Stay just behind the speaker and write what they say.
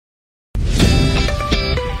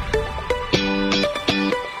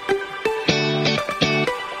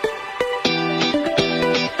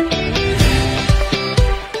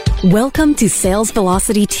Welcome to Sales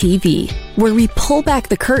Velocity TV, where we pull back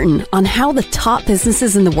the curtain on how the top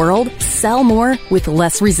businesses in the world sell more with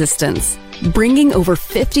less resistance. Bringing over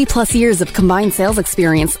 50 plus years of combined sales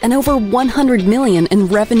experience and over 100 million in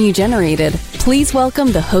revenue generated, please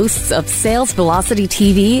welcome the hosts of Sales Velocity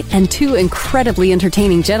TV and two incredibly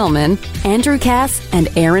entertaining gentlemen, Andrew Cass and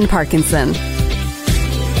Aaron Parkinson.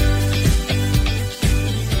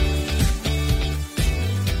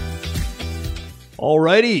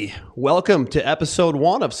 Alrighty, welcome to episode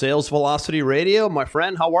 1 of Sales Velocity Radio. My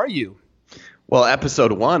friend, how are you? Well,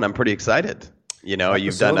 episode 1, I'm pretty excited. You know, Episode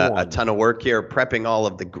you've done a 1. ton of work here prepping all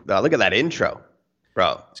of the, look at that intro,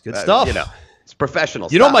 bro. It's good stuff. You know, it's professional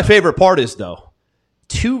You know stuff. what my favorite part is, though?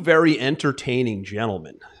 Two very entertaining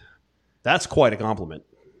gentlemen. That's quite a compliment.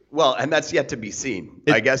 Well, and that's yet to be seen.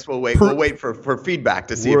 I guess we'll wait for feedback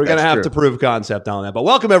to see We're if going that's to have true. to prove concept on that. But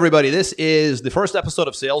welcome, everybody. This is the first episode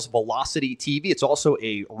of Sales Velocity TV. It's also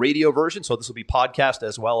a radio version, so this will be podcast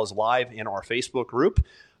as well as live in our Facebook group.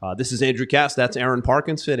 This is Andrew Cass. That's Aaron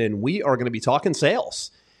Parkinson, and we are going to be talking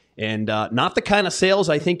sales. And not the kind of sales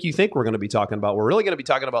I think you think we're going to be talking about. We're really going to be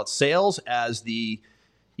talking about sales as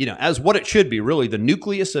as what it should be, really the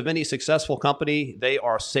nucleus of any successful company. They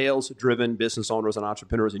are sales-driven business owners and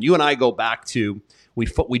entrepreneurs. And you and I go back to,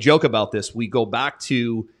 we joke about this, we go back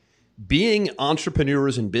to being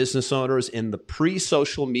entrepreneurs and business owners in the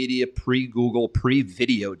pre-social media, pre-Google,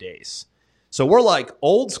 pre-video days. So we're like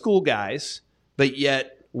old school guys, but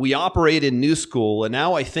yet we operate in new school. And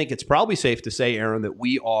now I think it's probably safe to say, Aaron, that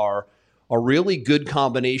we are a really good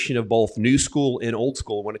combination of both new school and old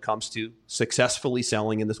school when it comes to successfully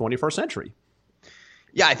selling in the 21st century.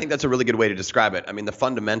 Yeah, I think that's a really good way to describe it. I mean, the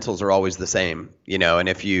fundamentals are always the same, you know, and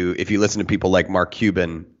if you listen to people like Mark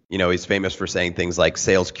Cuban, you know, he's famous for saying things like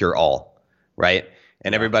sales cure all, right?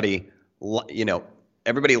 And everybody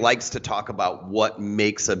likes to talk about what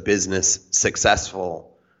makes a business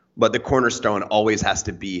successful, but the cornerstone always has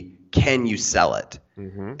to be, can you sell it?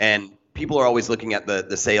 Mm-hmm. And people are always looking at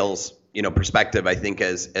the sales, perspective, I think,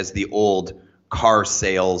 as the old car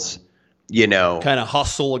sales, kind of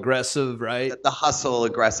hustle aggressive, right? The hustle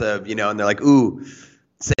aggressive, and they're like, ooh,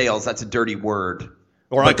 sales, that's a dirty word.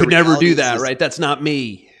 Or I could never do that, right? That's not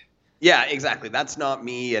me. Yeah, exactly. That's not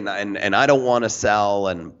me, and I don't want to sell,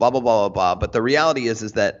 and blah, blah, blah, blah, blah. But the reality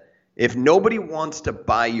is that if nobody wants to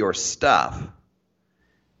buy your stuff,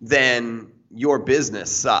 then your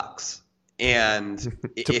business sucks. And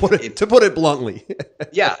to put it bluntly.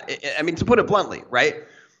 Yeah, to put it bluntly, right?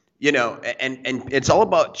 And it's all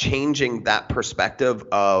about changing that perspective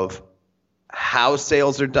of how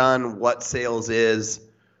sales are done, what sales is,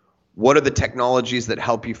 what are the technologies that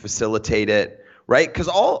help you facilitate it, right? Because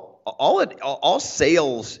all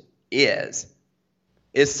sales is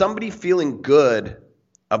somebody feeling good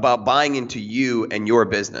about buying into you and your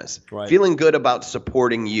business, right. Feeling good about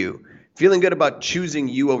supporting you, feeling good about choosing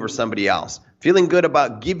you over somebody else, feeling good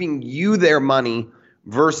about giving you their money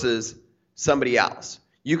versus somebody else.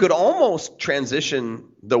 You could almost transition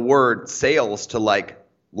the word sales to like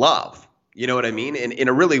love, you know what I mean? In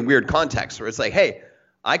a really weird context where it's like, hey,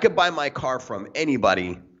 I could buy my car from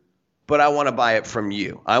anybody, but I want to buy it from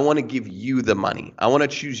you. I want to give you the money. I want to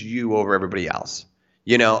choose you over everybody else.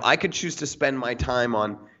 I could choose to spend my time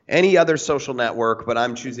on any other social network, but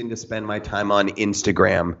I'm choosing to spend my time on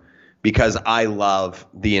Instagram because I love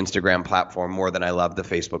the Instagram platform more than I love the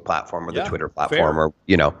Facebook platform or the Twitter platform or,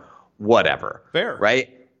 whatever. Fair.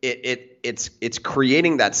 Right? It's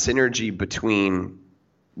creating that synergy between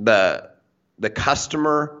the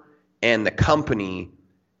customer and the company,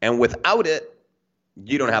 and without it,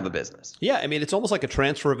 you don't have a business. Yeah, I mean, it's almost like a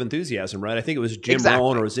transfer of enthusiasm, right? I think it was Jim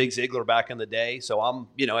Rohn or Zig Ziglar back in the day. So I'm,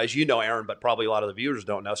 as you know, Aaron, but probably a lot of the viewers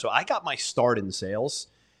don't know. So I got my start in sales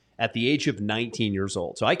at the age of 19 years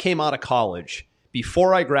old. So I came out of college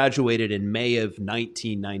before I graduated in May of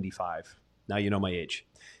 1995. Now you know my age.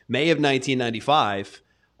 May of 1995,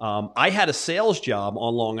 I had a sales job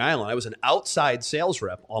on Long Island. I was an outside sales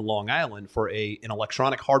rep on Long Island for an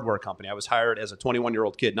electronic hardware company. I was hired as a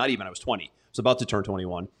 21-year-old kid. Not even, I was 20. I was about to turn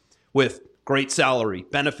 21 with great salary,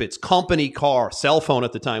 benefits, company car, cell phone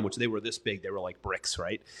at the time, which they were this big. They were like bricks,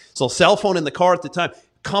 right? So cell phone in the car at the time,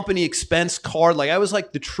 company expense card. Like I was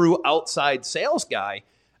like the true outside sales guy.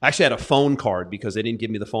 I actually had a phone card because they didn't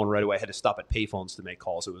give me the phone right away. I had to stop at payphones to make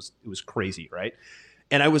calls. It was crazy, right?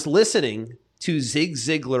 And I was listening to Zig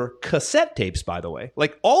Ziglar cassette tapes, by the way.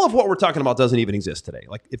 Like all of what we're talking about doesn't even exist today.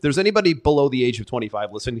 Like if there's anybody below the age of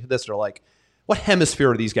 25 listening to this, they're like, what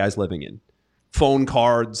hemisphere are these guys living in? Phone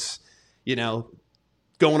cards,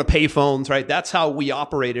 going to payphones, right? That's how we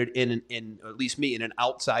operated in at least me, in an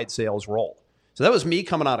outside sales role. So that was me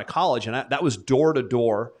coming out of college, and that was door to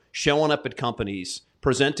door, showing up at companies,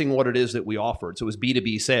 presenting what it is that we offered. So it was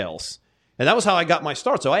B2B sales. And that was how I got my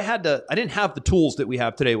start. So I didn't have the tools that we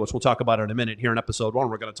have today, which we'll talk about in a minute here in episode 1.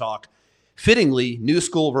 We're going to talk fittingly new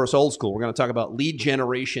school versus old school. We're going to talk about lead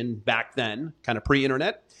generation back then, kind of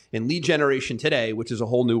pre-internet, and lead generation today, which is a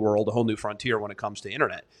whole new world, a whole new frontier when it comes to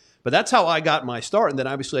internet. But that's how I got my start. And then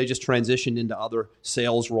obviously I just transitioned into other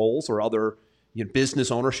sales roles or other business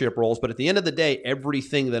ownership roles. But at the end of the day,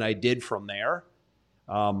 everything that I did from there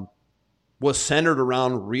was centered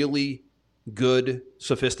around really good,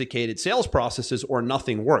 sophisticated sales processes, or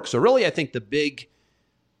nothing works. So really, I think the big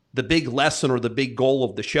lesson or the big goal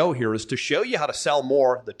of the show here is to show you how to sell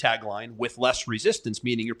more, the tagline, with less resistance,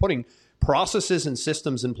 meaning you're putting processes and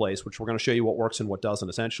systems in place, which we're going to show you what works and what doesn't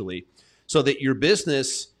essentially, so that your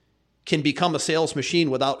business can become a sales machine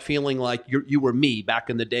without feeling like you were me back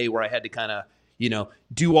in the day where I had to kind of,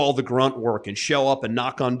 do all the grunt work and show up and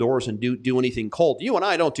knock on doors and do anything cold. You and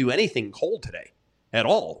I don't do anything cold today at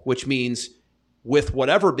all, which means with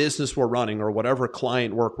whatever business we're running or whatever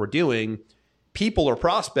client work we're doing, people or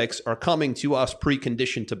prospects are coming to us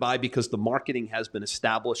preconditioned to buy because the marketing has been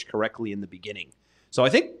established correctly in the beginning. So I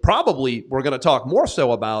think probably we're going to talk more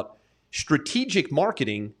so about strategic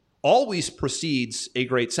marketing always precedes a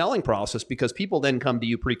great selling process because people then come to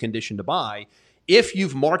you preconditioned to buy if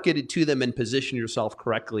you've marketed to them and positioned yourself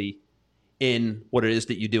correctly in what it is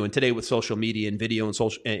that you do. And today with social media and video and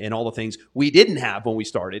social and all the things we didn't have when we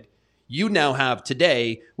started, you now have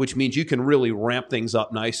today, which means you can really ramp things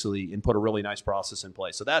up nicely and put a really nice process in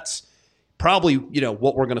place. So that's probably,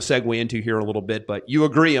 what we're going to segue into here a little bit, but you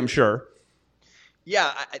agree, I'm sure.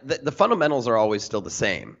 Yeah, the fundamentals are always still the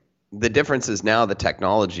same. The difference is now the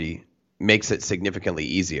technology makes it significantly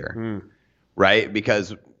easier, right?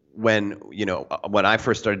 Because when I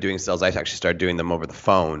first started doing sales, I actually started doing them over the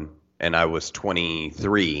phone, and I was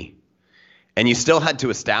 23, and you still had to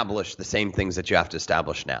establish the same things that you have to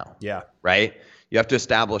establish now. Yeah. Right? You have to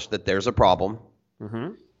establish that there's a problem.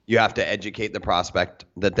 Mm-hmm. You have to educate the prospect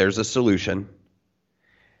that there's a solution,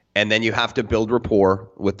 and then you have to build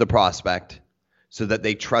rapport with the prospect so that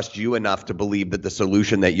they trust you enough to believe that the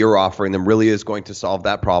solution that you're offering them really is going to solve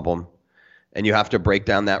that problem. And you have to break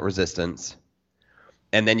down that resistance.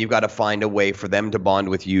 And then you've got to find a way for them to bond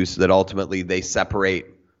with you so that ultimately they separate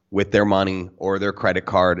with their money or their credit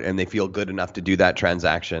card and they feel good enough to do that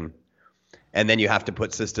transaction. And then you have to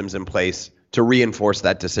put systems in place to reinforce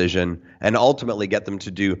that decision and ultimately get them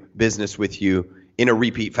to do business with you in a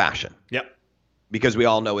repeat fashion. Yep. Because we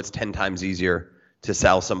all know it's 10 times easier to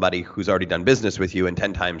sell somebody who's already done business with you and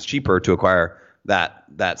 10 times cheaper to acquire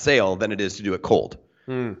that sale than it is to do it cold,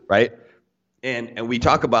 right? And we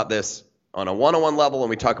talk about this on a one-on-one level, and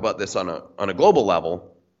we talk about this on a global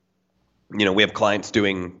level. We have clients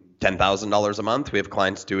doing $10,000 a month. We have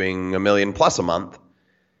clients doing $1 million plus a month,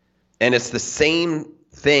 and it's the same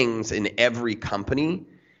things in every company.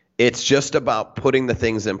 It's just about putting the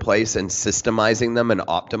things in place and systemizing them and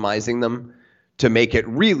optimizing them to make it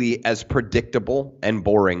really as predictable and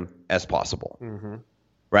boring as possible,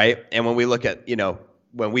 right? And when we look at,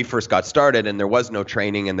 when we first got started and there was no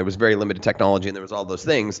training and there was very limited technology and there was all those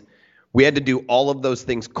things, we had to do all of those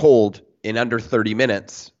things cold in under 30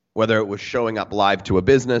 minutes, whether it was showing up live to a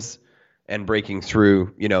business and breaking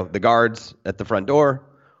through, the guards at the front door,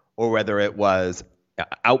 or whether it was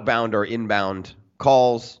outbound or inbound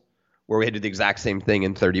calls where we had to do the exact same thing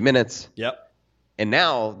in 30 minutes. Yep. And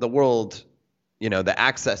now the world, the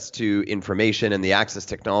access to information and the access to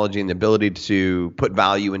technology and the ability to put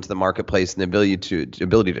value into the marketplace and the ability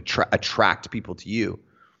to attract people to you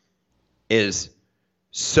is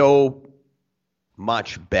so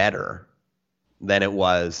much better than it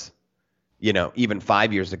was, even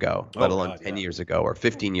 5 years ago, let alone 10 years ago or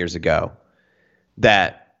 15 years ago,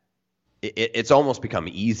 that it's almost become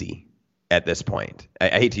easy at this point. I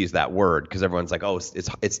hate to use that word because everyone's like, oh,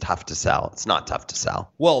 it's tough to sell. It's not tough to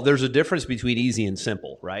sell. Well, there's a difference between easy and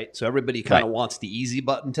simple, right? So everybody kind of wants the easy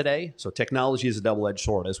button today. So technology is a double-edged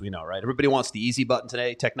sword, as we know, right? Everybody wants the easy button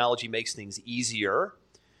today. Technology makes things easier.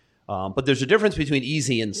 But there's a difference between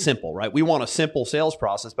easy and simple, right? We want a simple sales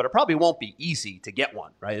process, but it probably won't be easy to get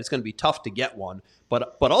one, right? It's going to be tough to get one.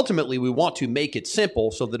 But ultimately, we want to make it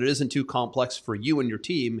simple so that it isn't too complex for you and your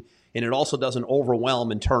team, and it also doesn't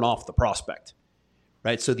overwhelm and turn off the prospect,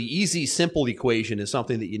 right? So the easy, simple equation is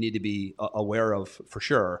something that you need to be aware of for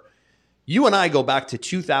sure. You and I go back to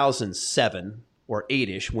 2007 or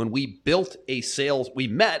 8-ish when we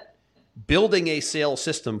met building a sales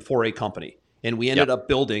system for a company. And we ended up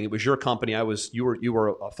building, it was your company. You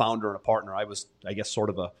were a founder and a partner. I was, I guess,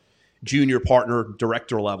 sort of a junior partner,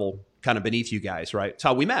 director level, kind of beneath you guys, right? That's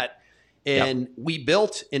how we met. And we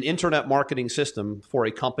built an internet marketing system for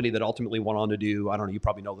a company that ultimately went on to do, I don't know, you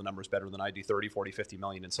probably know the numbers better than I do, 30, 40, 50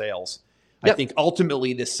 million in sales. I think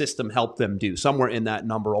ultimately this system helped them do somewhere in that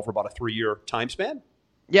number over about a 3-year time span.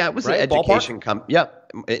 Yeah, it was an education company.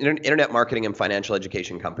 Internet marketing and financial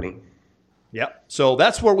education company. Yep. So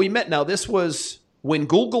that's where we met. Now, this was when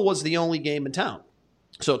Google was the only game in town.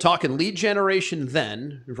 So talking lead generation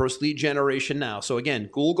then versus lead generation now. So again,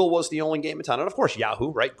 Google was the only game in town. And of course,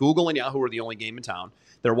 Yahoo, right? Google and Yahoo were the only game in town.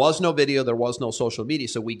 There was no video. There was no social media.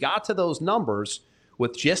 So we got to those numbers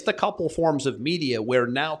with just a couple forms of media, where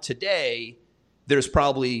now today there's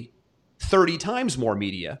probably 30 times more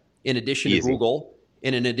media in addition to Google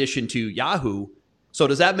and in addition to Yahoo. So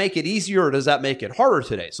does that make it easier or does that make it harder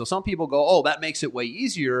today? So some people go, oh, that makes it way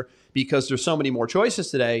easier because there's so many more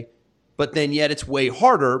choices today. But then yet it's way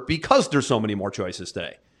harder because there's so many more choices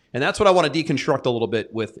today. And that's what I want to deconstruct a little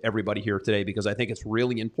bit with everybody here today, because I think it's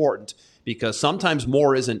really important, because sometimes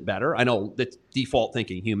more isn't better. I know that default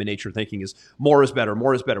thinking, human nature thinking is more is better,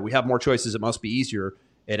 more is better. We have more choices, it must be easier.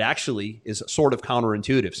 It actually is sort of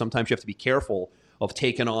counterintuitive. Sometimes you have to be careful of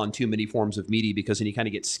taking on too many forms of media, because then you kind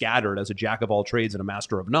of get scattered as a jack of all trades and a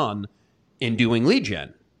master of none in doing lead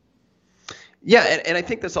gen. Yeah, and I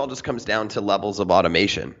think this all just comes down to levels of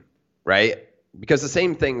automation. Right? Because the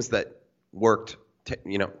same things that worked,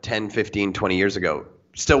 10, 15, 20 years ago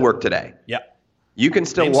still work today. Yeah. You can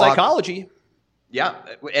still same walk. Psychology. Yeah.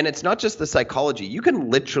 And it's not just the psychology. You can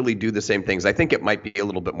literally do the same things. I think it might be a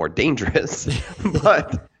little bit more dangerous,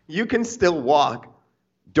 but you can still walk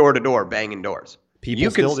door to door, banging doors. People you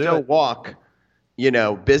can still walk,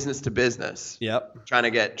 business to business. Yep. Trying to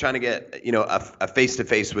get, a face to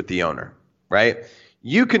face with the owner. Right?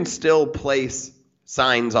 You can still place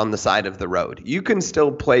signs on the side of the road. You can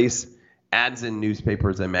still place ads in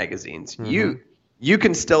newspapers and magazines. Mm-hmm. You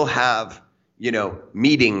can still have,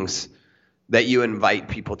 meetings that you invite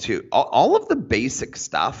people to. All of the basic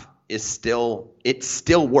stuff it still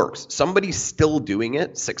works. Somebody's still doing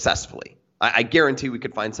it successfully. I guarantee we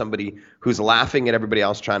could find somebody who's laughing at everybody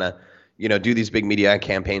else trying to, do these big media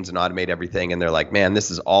campaigns and automate everything. And they're like, man, this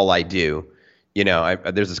is all I do.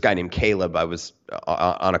 There's this guy named Caleb. I was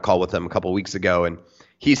on a call with him a couple of weeks ago, and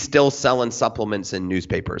he's still selling supplements in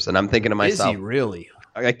newspapers. And I'm thinking to myself, is he really?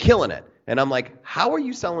 Killing it. And I'm like, how are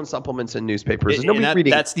you selling supplements in newspapers? Reading.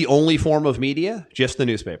 That's the only form of media, just the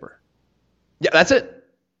newspaper. Yeah, that's it.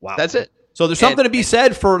 Wow. That's it. So there's something to be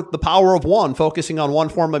said for the power of one, focusing on one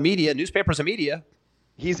form of media. Newspapers and media.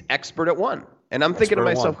 He's expert at one. And I'm thinking to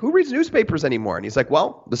myself, who reads newspapers anymore? And he's like,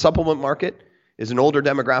 well, the supplement market is an older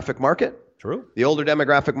demographic market. True. The older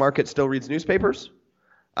demographic market still reads newspapers.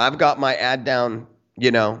 I've got my ad down,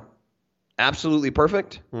 absolutely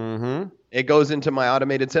perfect. Mm-hmm. It goes into my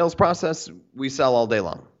automated sales process. We sell all day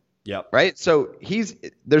long. Yep. Right? So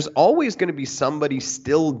there's always going to be somebody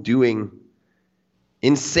still doing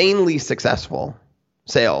insanely successful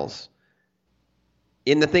sales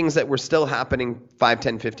in the things that were still happening 5,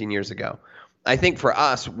 10, 15 years ago. I think for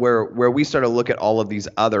us, where we start to look at all of these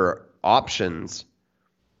other options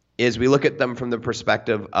is we look at them from the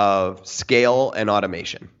perspective of scale and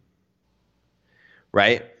automation,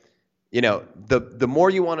 right? The more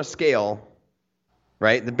you want to scale,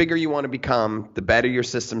 right? The bigger you want to become, the better your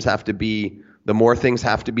systems have to be, the more things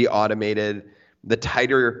have to be automated, the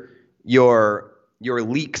tighter your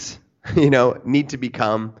leaks, need to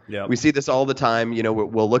become. Yep. We see this all the time.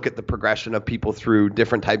 We'll look at the progression of people through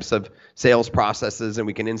different types of sales processes, and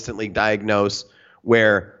we can instantly diagnose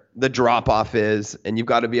where the drop off is, and you've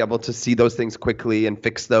got to be able to see those things quickly and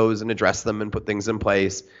fix those and address them and put things in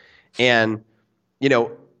place. And,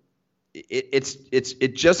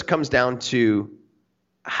 it just comes down to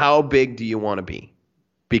how big do you want to be?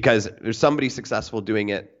 Because there's somebody successful doing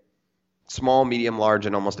it small, medium, large,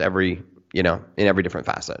 in almost every, in every different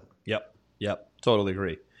facet. Yep. Totally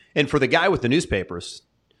agree. And for the guy with the newspapers,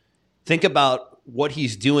 think about what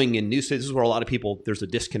he's doing in newspapers. This is where a lot of people, there's a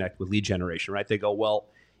disconnect with lead generation, right? They go, well,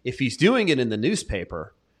 if he's doing it in the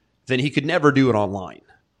newspaper, then he could never do it online.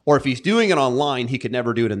 Or if he's doing it online, he could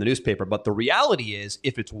never do it in the newspaper. But the reality is,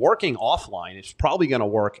 if it's working offline, it's probably going to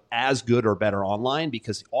work as good or better online,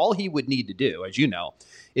 because all he would need to do, as you know,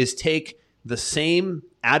 is take the same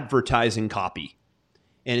advertising copy,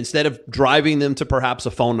 and instead of driving them to perhaps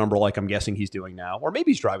a phone number like I'm guessing he's doing now, or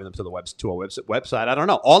maybe he's driving them to a website, I don't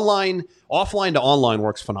know. Offline to online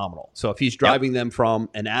works phenomenal. So if he's driving them from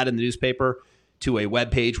an ad in the newspaper to a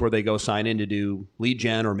web page where they go sign in to do lead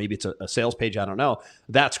gen, or maybe it's a sales page, I don't know,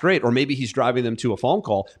 that's great. Or maybe he's driving them to a phone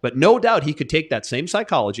call. But no doubt he could take that same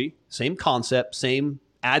psychology, same concept, same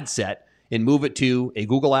ad set, and move it to a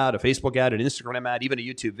Google ad, a Facebook ad, an Instagram ad, even a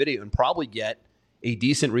YouTube video, and probably get a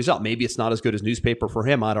decent result. Maybe it's not as good as newspaper for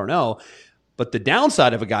him. I don't know. But the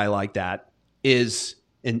downside of a guy like that is,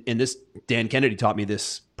 and this, Dan Kennedy taught me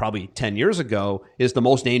this probably 10 years ago, is the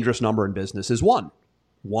most dangerous number in business is one.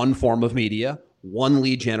 One form of media, one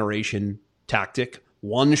lead generation tactic,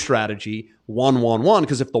 one strategy, one.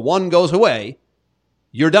 Because if the one goes away,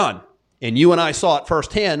 you're done. And you and I saw it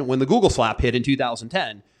firsthand when the Google slap hit in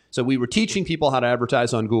 2010. So we were teaching people how to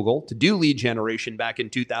advertise on Google, to do lead generation back in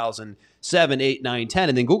 2007, 8, 9, 10.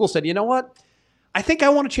 And then Google said, you know what? I think I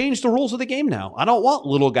want to change the rules of the game now. I don't want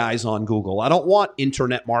little guys on Google. I don't want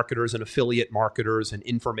internet marketers and affiliate marketers and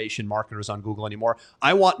information marketers on Google anymore.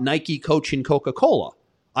 I want Nike, Coach, and Coca-Cola.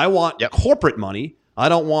 I want corporate money. I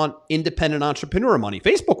don't want independent entrepreneur money.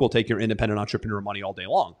 Facebook will take your independent entrepreneur money all day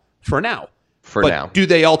long for now. But do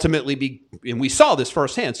they ultimately be, and we saw this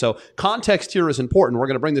firsthand. So context here is important. We're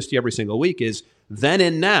going to bring this to you every single week, is then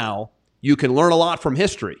and now you can learn a lot from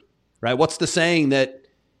history, right? What's the saying that,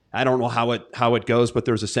 I don't know how it goes, but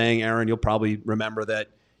there's a saying, Aaron, you'll probably remember, that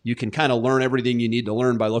you can kind of learn everything you need to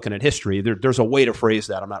learn by looking at history. There's a way to phrase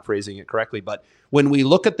that. I'm not phrasing it correctly. But when we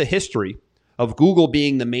look at the history of Google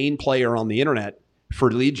being the main player on the internet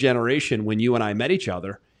for lead generation when you and I met each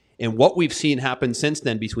other, and what we've seen happen since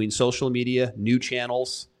then between social media, new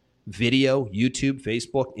channels, video, YouTube,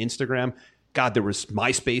 Facebook, Instagram. God, there was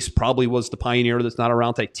MySpace, probably was the pioneer that's not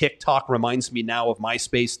around today. TikTok reminds me now of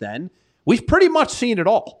MySpace then. We've pretty much seen it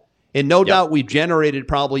all. And no doubt we've generated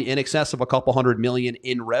probably in excess of a couple $100 million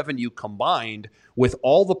in revenue combined with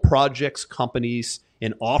all the projects, companies,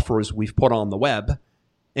 and offers we've put on the web.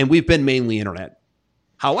 And we've been mainly internet.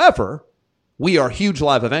 However, we are huge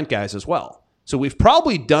live event guys as well. So we've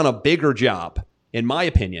probably done a bigger job, in my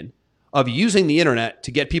opinion, of using the internet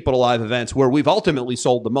to get people to live events where we've ultimately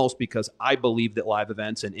sold the most, because I believe that live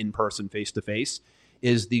events and in-person, face-to-face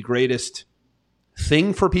is the greatest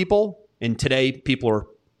thing for people. And today people are,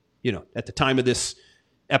 at the time of this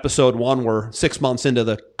episode 1, we're 6 months into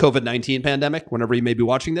the COVID-19 pandemic, whenever you may be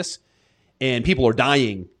watching this, and people are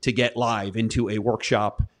dying to get live into a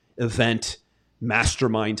workshop, event,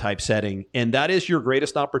 mastermind type setting. And that is your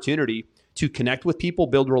greatest opportunity to connect with people,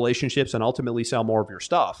 build relationships, and ultimately sell more of your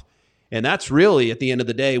stuff. And that's really, at the end of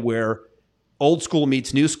the day, where old school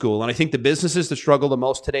meets new school. And I think the businesses that struggle the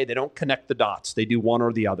most today, they don't connect the dots. They do one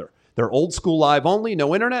or the other. They're old school live only,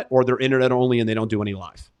 no internet, or they're internet only and they don't do any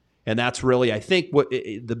live. And that's really, I think, what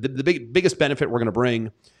the biggest benefit we're going to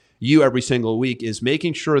bring you every single week is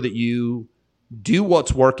making sure that you do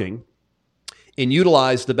what's working and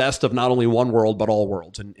utilize the best of not only one world, but all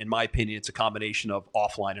worlds. And in my opinion, it's a combination of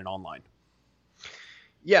offline and online.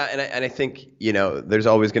 Yeah, and I think, there's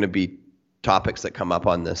always going to be topics that come up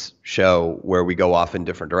on this show where we go off in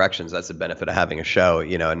different directions. That's the benefit of having a show,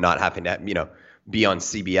 and not having to, be on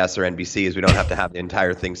CBS or NBC, is we don't have to have the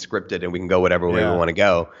entire thing scripted and we can go whatever way we want to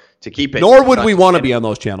go to keep it. Nor would we want to be on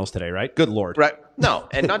those channels today, right? Good Lord. Right. No,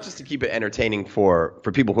 and not just to keep it entertaining for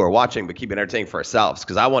people who are watching, but keep it entertaining for ourselves,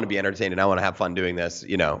 because I want to be entertained and I want to have fun doing this,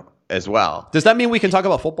 as well. Does that mean we can talk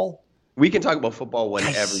about football? We can talk about football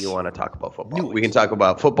whenever you want to talk about football. We can talk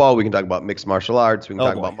about football. We can talk about mixed martial arts. We can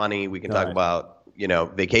talk about money. We can talk about,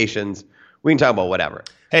 vacations. We can talk about whatever.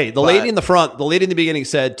 Hey, lady in the front, the lady in the beginning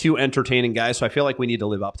said 2 entertaining guys, so I feel like we need to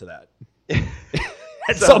live up to that.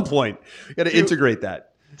 At some point. You got to integrate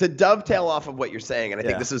that. To dovetail off of what you're saying, and I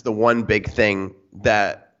think this is the one big thing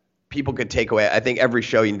that people could take away. I think every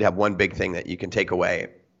show you need to have one big thing that you can take away,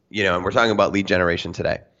 and we're talking about lead generation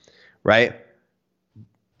today, right?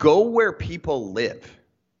 Go where people live,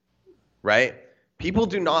 right? People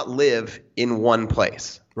do not live in one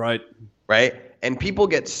place. Right. Right? And people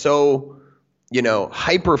get so,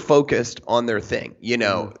 hyper focused on their thing.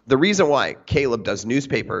 The reason why Caleb does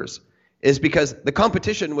newspapers is because the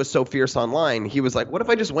competition was so fierce online. He was like, what if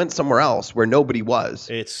I just went somewhere else where nobody was?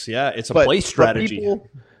 It's a place strategy.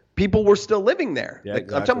 People were still living there. Yeah,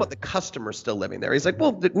 exactly. I'm talking about the customers still living there. He's like,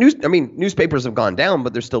 well, newspapers have gone down,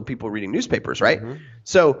 but there's still people reading newspapers, right? Mm-hmm.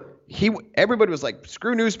 So everybody was like,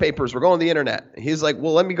 screw newspapers, we're going to the internet. He's like,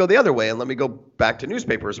 well, let me go the other way and let me go back to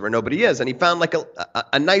newspapers where nobody is. And he found like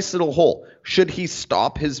a nice little hole. Should he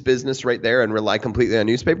stop his business right there and rely completely on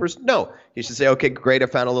newspapers? No. He should say, okay, great, I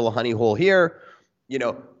found a little honey hole here.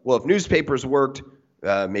 Well, if newspapers worked,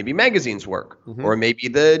 maybe magazines work, or maybe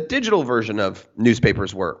the digital version of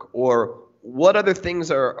newspapers work, or what other things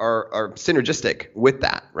are synergistic with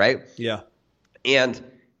that, right? Yeah. And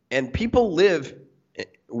people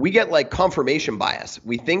we get like confirmation bias.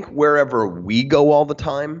 We think wherever we go all the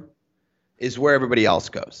time is where everybody else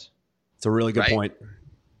goes. It's a really good point.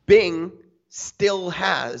 Bing still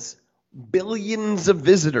has billions of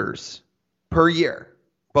visitors per year.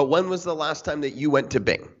 But when was the last time that you went to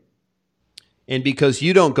Bing? And because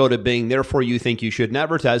you don't go to Bing, therefore you think you shouldn't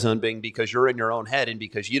advertise on Bing because you're in your own head. And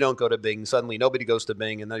because you don't go to Bing, suddenly nobody goes to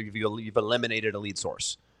Bing, and then you've eliminated a lead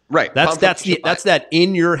source. Right. That's that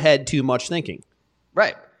in your head too much thinking.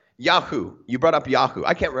 Right. Yahoo. You brought up Yahoo.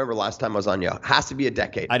 I can't remember last time I was on Yahoo. Has to be a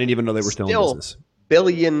decade. I didn't even know they were still in business.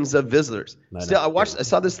 Billions of visitors. I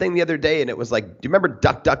saw this thing the other day, and it was like, do you remember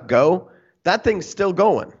DuckDuckGo? That thing's still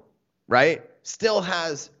going, right? Still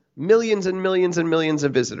has millions and millions and millions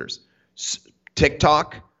of visitors.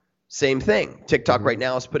 TikTok, same thing. TikTok right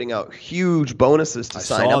now is putting out huge bonuses to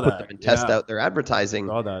sign up with them and test out their advertising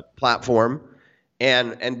platform.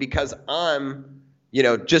 And because I'm,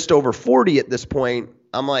 just over 40 at this point,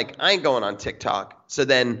 I'm like, I ain't going on TikTok. So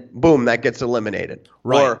then, boom, that gets eliminated.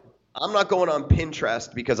 Right. Or I'm not going on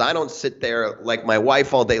Pinterest because I don't sit there like my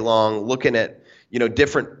wife all day long looking at,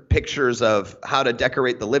 different pictures of how to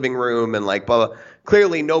decorate the living room and like blah, blah.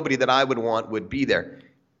 Clearly, nobody that I would want would be there.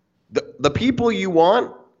 The people you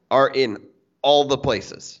want are in all the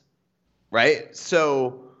places, right?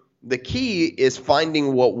 So the key is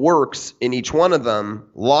finding what works in each one of them,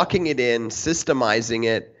 locking it in, systemizing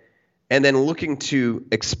it, and then looking to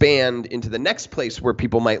expand into the next place where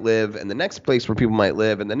people might live and the next place where people might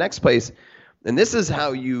live and the next place. And this is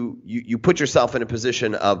how you put yourself in a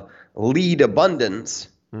position of lead abundance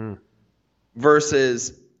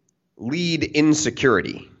versus lead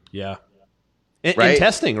insecurity. Yeah. And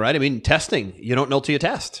testing, right? I mean, testing, you don't know till you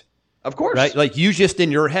test. Of course. Right? Like you just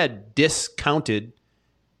in your head discounted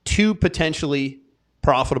two potentially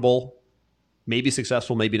profitable, maybe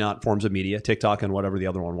successful, maybe not forms of media, TikTok and whatever the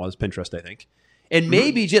other one was, Pinterest, I think. And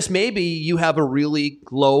maybe, just maybe, you have a really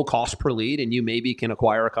low cost per lead and you maybe can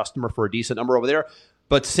acquire a customer for a decent number over there.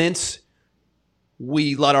 But since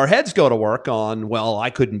we let our heads go to work on, well, I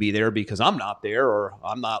couldn't be there because I'm not there or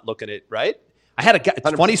I'm not looking at, right? I had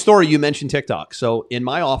a funny story. You mentioned TikTok. So in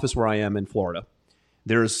my office where I am in Florida,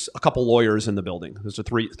 there's a couple lawyers in the building. There's a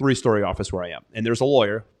three-story office where I am. And there's a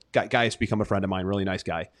lawyer. Guy has become a friend of mine, really nice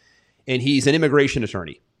guy. And he's an immigration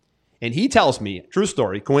attorney. And he tells me, true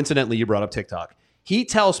story, coincidentally, you brought up TikTok. He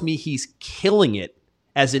tells me he's killing it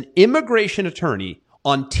as an immigration attorney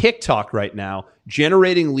on TikTok right now,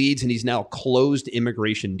 generating leads, and he's now closed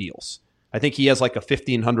immigration deals. I think he has like a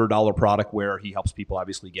 $1,500 product where he helps people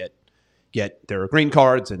obviously get their green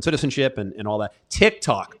cards and citizenship and all that.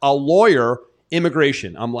 TikTok, a lawyer,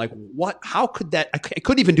 immigration. I'm like, what? How could that? I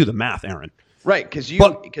couldn't even do the math, Aaron. Right,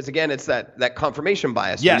 because again, it's that confirmation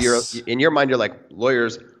bias. Yes. In your mind, you're like,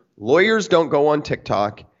 lawyers don't go on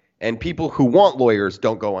TikTok, and people who want lawyers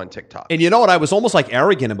don't go on TikTok. And you know what? I was almost like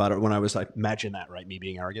arrogant about it when I was like, imagine that, right? Me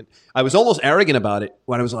being arrogant. I was almost arrogant about it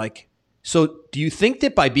when I was like, so do you think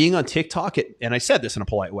that by being on TikTok, and I said this in a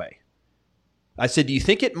polite way, I said, do you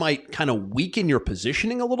think it might kind of weaken your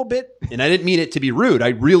positioning a little bit? And I didn't mean it to be rude. I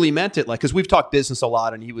really meant it, like, because we've talked business a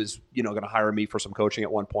lot, and he was, going to hire me for some coaching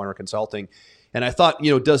at one point or consulting. And I thought,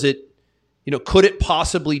 does it, could it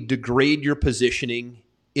possibly degrade your positioning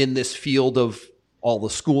in this field of all the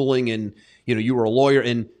schooling and, you were a lawyer?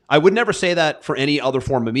 And I would never say that for any other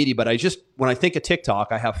form of media, but when I think of TikTok,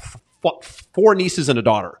 I have 4 nieces and a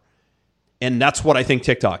daughter. And that's what I think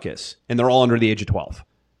TikTok is. And they're all under the age of 12.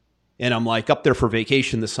 And I'm like up there for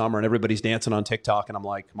vacation this summer and everybody's dancing on TikTok. And I'm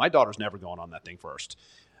like, my daughter's never going on that thing first.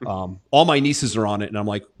 All my nieces are on it. And I'm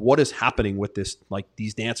like, what is happening with this, like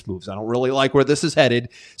these dance moves? I don't really like where this is headed.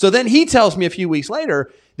 So then he tells me a few weeks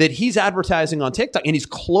later that he's advertising on TikTok and he's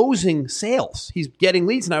closing sales. He's getting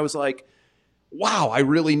leads. And I was like, wow, I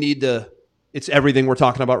really need to, it's everything we're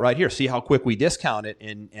talking about right here. See how quick we discount it.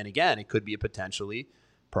 And again, it could be a potentially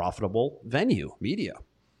profitable venue, media.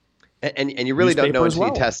 And you really don't know until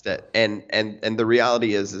you test it. And the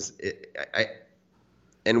reality is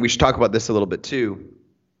and we should talk about this a little bit too,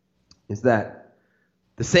 is that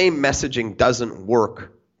the same messaging doesn't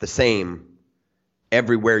work the same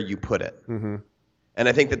everywhere you put it. Mm-hmm. And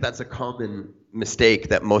I think that that's a common mistake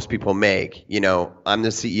that most people make. I'm the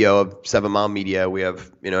CEO of 7 Mile Media. We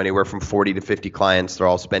have, anywhere from 40 to 50 clients. They're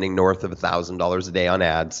all spending north of $1,000 a day on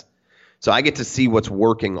ads. So I get to see what's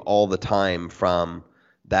working all the time from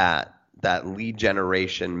that lead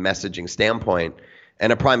generation messaging standpoint.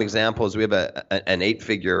 And a prime example is we have an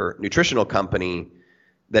 8-figure nutritional company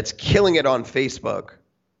that's killing it on Facebook,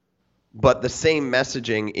 but the same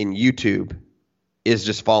messaging in YouTube is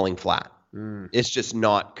just falling flat. It's just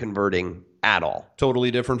not converting at all. Totally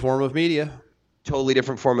different form of media.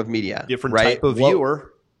 Different type of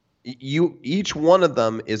viewer. Each one of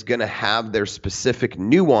them is going to have their specific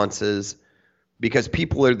nuances because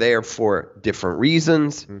people are there for different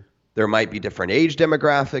reasons. There might be different age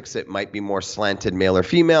demographics. It might be more slanted male or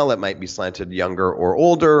female. It might be slanted younger or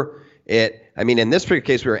older. I mean, in this particular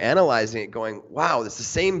case, we were analyzing it going, wow, it's the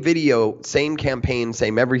same video, same campaign,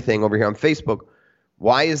 same everything over here on Facebook.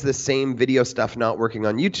 Why is the same video stuff not working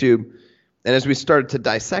on YouTube? And as we started to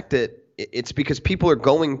dissect it, it's because people are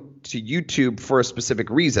going to YouTube for a specific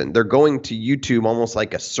reason. They're going to YouTube almost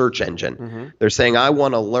like a search engine. Mm-hmm. They're saying, I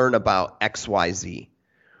want to learn about XYZ.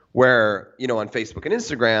 Where, on Facebook and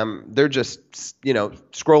Instagram, they're just,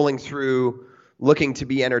 scrolling through, looking to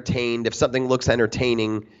be entertained. If something looks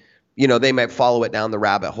entertaining, they might follow it down the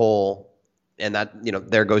rabbit hole, and that,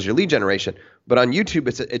 there goes your lead generation. But on YouTube,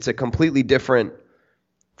 it's a completely different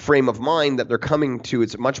frame of mind that they're coming to.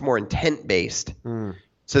 It's much more intent-based.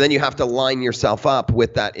 So then you have to line yourself up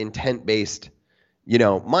with that intent-based,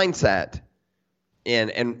 mindset.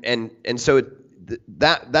 And so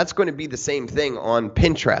that's going to be the same thing on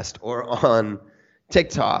Pinterest or on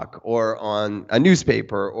TikTok or on a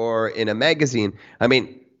newspaper or in a magazine. I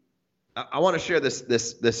mean, I want to share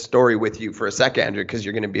this story with you for a second, Andrew, because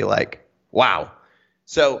you're going to be like, wow.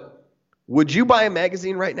 So would you buy a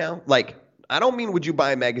magazine right now? Like, I don't mean would you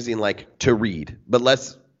buy a magazine like to read, but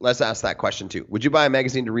let's ask that question too. Would you buy a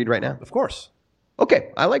magazine to read right now? Of course.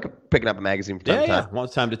 Okay, I like picking up a magazine from time to time. One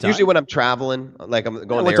time to time. Usually when I'm traveling, like I'm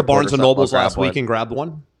going. I went to Barnes and Nobles last week and grabbed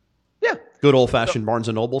one. Yeah, good old fashioned Barnes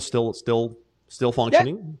and Noble, still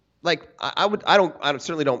functioning. Yeah. Like I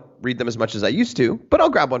certainly don't read them as much as I used to, but I'll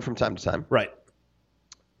grab one from time to time. Right.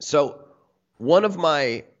 So one of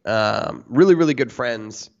my really, really good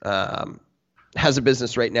friends has a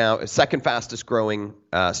business right now, a second fastest growing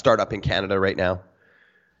startup in Canada right now.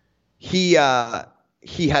 He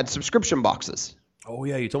had subscription boxes. Oh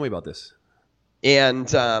yeah, you told me about this. And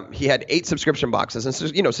he had 8 subscription boxes, and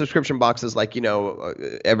subscription boxes like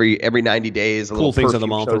every 90 days, a cool things of the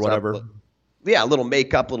month or whatever. Yeah, a little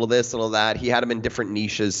makeup, a little this, a little that. He had them in different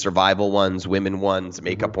niches: survival ones, women ones,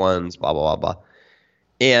 makeup ones, blah blah blah blah.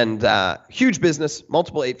 And huge business,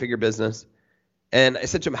 multiple 8-figure business. And I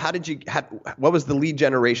said to him, what was the lead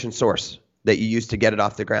generation source that you used to get it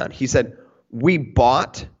off the ground? He said, we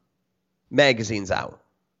bought magazines out.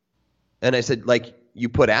 And I said, like, you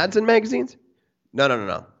put ads in magazines?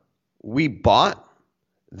 No. We bought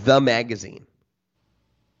the magazine.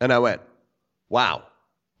 And I went, wow.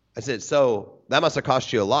 I said, so that must have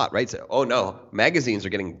cost you a lot, right? So, oh no, magazines are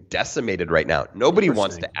getting decimated right now. Nobody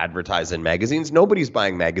wants to advertise in magazines. Nobody's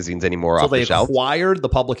buying magazines anymore off the shelf. So they acquired the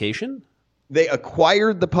publication? They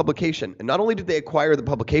acquired the publication. And not only did they acquire the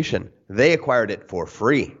publication, they acquired it for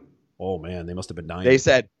free. Oh man, they must have been dying. They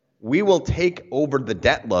said, we will take over the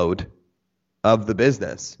debt load of the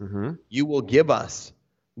business. Mm-hmm. You will give us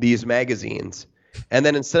these magazines. And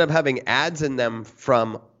then instead of having ads in them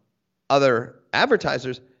from other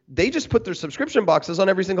advertisers, they just put their subscription boxes on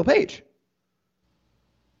every single page.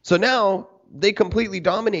 So now they completely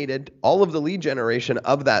dominated all of the lead generation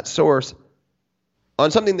of that source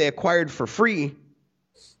on something they acquired for free.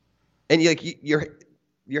 And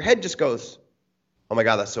your head just goes, oh my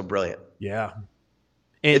God, that's so brilliant. Yeah.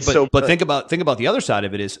 But think about the other side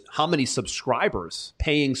of it is how many subscribers,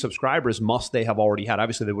 paying subscribers, must they have already had?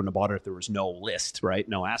 Obviously, they wouldn't have bought it if there was no list, right?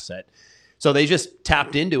 No asset. So they just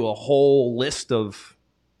tapped into a whole list of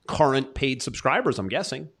current paid subscribers, I'm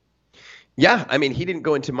guessing. Yeah, I mean, he didn't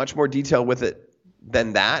go into much more detail with it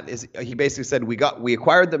than that. He basically said we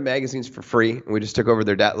acquired the magazines for free, and we just took over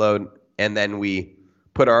their debt load, and then we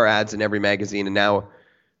put our ads in every magazine, and now,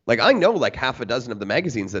 like, I know like half a dozen of the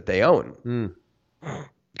magazines that they own.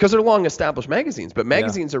 Because they're long established magazines, but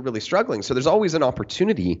magazines are really struggling. So there's always an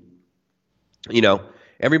opportunity.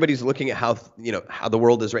 Everybody's looking at how the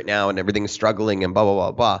world is right now and everything's struggling and blah, blah,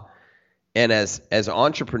 blah, blah. And as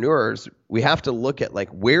entrepreneurs, we have to look at like,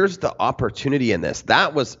 where's the opportunity in this?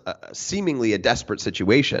 That was seemingly a desperate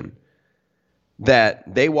situation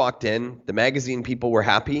that they walked in, the magazine people were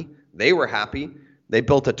happy. They were happy. They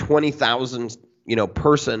built a 20,000,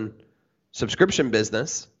 person subscription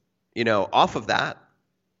business. Off of that,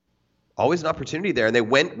 always an opportunity there. And they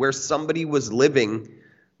went where somebody was living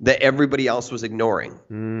that everybody else was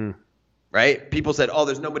ignoring, right? People said, oh,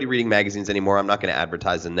 there's nobody reading magazines anymore. I'm not going to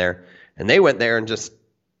advertise in there. And they went there and just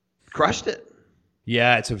crushed it.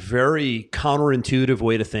 Yeah, it's a very counterintuitive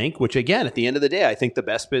way to think, which again, at the end of the day, I think the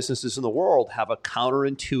best businesses in the world have a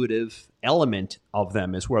counterintuitive element of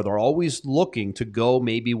them, is where they're always looking to go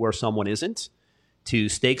maybe where someone isn't, to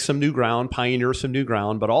stake some new ground, pioneer some new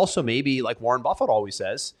ground, but also maybe, like Warren Buffett always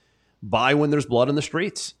says, buy when there's blood in the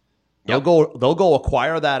streets. Yep. They'll go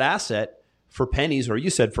acquire that asset for pennies, or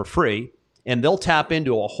you said for free, and they'll tap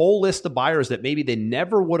into a whole list of buyers that maybe they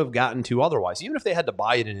never would have gotten to otherwise. Even if they had to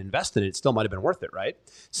buy it and invest in it, it still might have been worth it, right?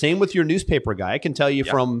 Same with your newspaper guy. I can tell you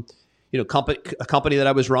from a company that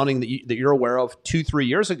I was running that you're aware of 2-3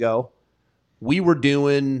 years ago, we were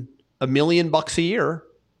doing $1 million a year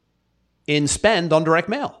in spend on direct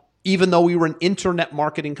mail, even though we were an internet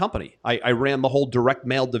marketing company. I ran the whole direct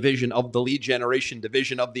mail division of the lead generation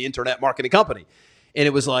division of the internet marketing company. And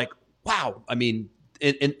it was like, wow. I mean,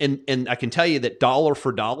 and I can tell you that dollar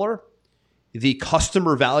for dollar, the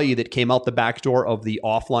customer value that came out the back door of the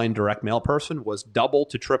offline direct mail person was double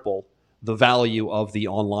to triple the value of the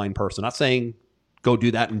online person. Not saying go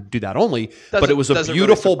do that and do that only, but it was a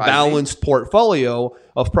beautiful, really balanced portfolio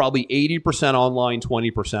of probably 80% online,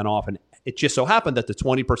 20% off. And it just so happened that the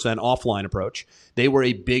 20% offline approach, they were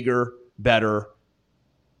a bigger, better,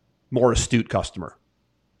 more astute customer.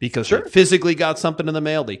 Because they physically got something in the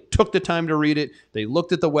mail. They took the time to read it. They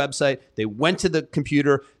looked at the website. They went to the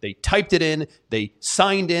computer. They typed it in. They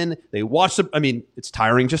signed in. They watched it. I mean, it's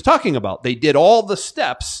tiring just talking about. They did all the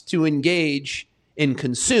steps to engage and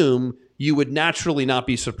consume. You would naturally not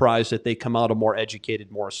be surprised that they come out a more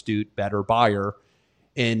educated, more astute, better buyer.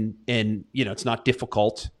 And it's not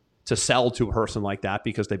difficult to sell to a person like that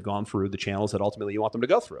because they've gone through the channels that ultimately you want them to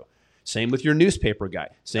go through. Same with your newspaper guy.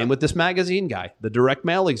 Same with this magazine guy, the direct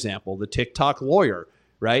mail example, the TikTok lawyer,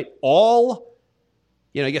 right? All,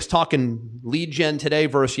 I guess talking lead gen today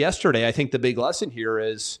versus yesterday, I think the big lesson here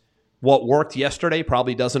is what worked yesterday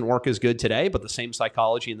probably doesn't work as good today, but the same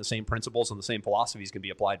psychology and the same principles and the same philosophies can be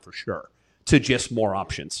applied for sure to just more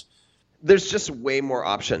options. There's just way more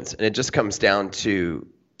options, and it just comes down to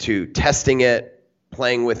testing it,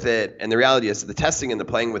 playing with it. And the reality is the testing and the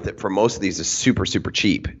playing with it for most of these is super, super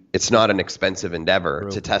cheap. It's not an expensive endeavor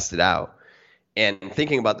to test it out. And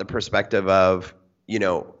thinking about the perspective of,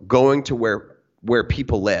 going to where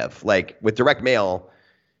people live, like with direct mail,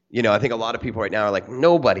 I think a lot of people right now are like,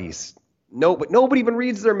 nobody even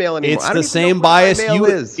reads their mail anymore. It's the same bias.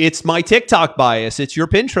 It's my TikTok bias. It's your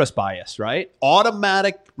Pinterest bias, right?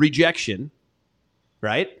 Automatic rejection,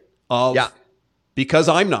 right? Because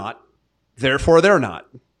I'm not. Therefore, they're not.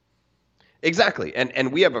 Exactly.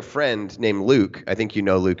 And we have a friend named Luke, I think you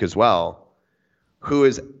know Luke as well, who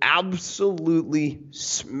is absolutely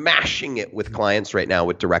smashing it with clients right now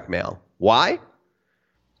with direct mail. Why?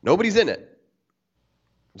 Nobody's in it.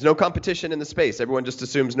 There's no competition in the space. Everyone just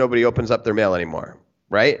assumes nobody opens up their mail anymore,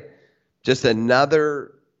 right? Just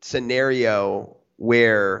another scenario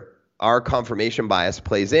where our confirmation bias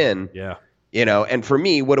plays in. Yeah. And for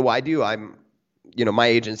me, what do? My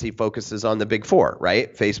agency focuses on the big four,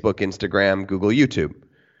 right? Facebook, Instagram, Google, YouTube,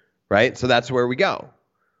 right? So that's where we go.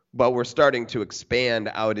 But we're starting to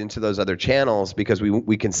expand out into those other channels because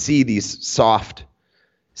we can see these soft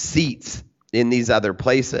seats in these other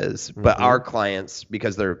places. But our clients,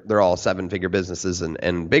 because they're all 7-figure businesses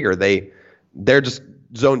and bigger, they're just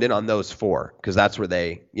zoned in on those four because that's where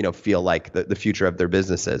they, feel like the future of their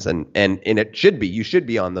businesses. And it should be, you should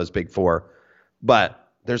be on those big four, but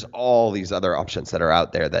there's all these other options that are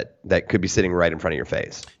out there that could be sitting right in front of your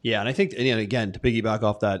face. Yeah, and I think, and again, to piggyback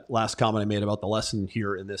off that last comment I made about the lesson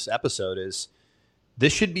here in this episode is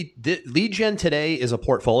lead gen today is a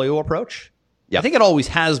portfolio approach. Yep. I think it always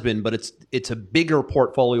has been, but it's a bigger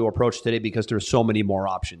portfolio approach today because there's so many more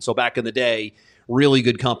options. So back in the day, really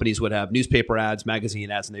good companies would have newspaper ads,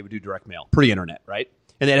 magazine ads, and they would do direct mail, pre-internet, right?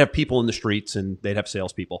 And they'd have people in the streets and they'd have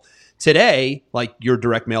salespeople. Today, like your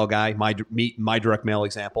direct mail guy, my direct mail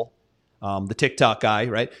example, the TikTok guy,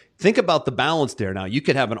 right? Think about the balance there now. You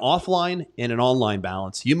could have an offline and an online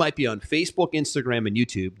balance. You might be on Facebook, Instagram, and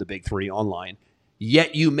YouTube, the big three online,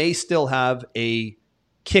 yet you may still have a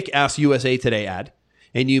Kick-Ass USA Today ad,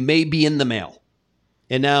 and you may be in the mail.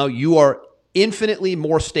 And now you are infinitely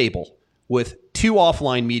more stable with 2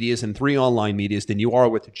 offline medias and 3 online medias than you are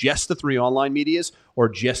with just the 3 online medias or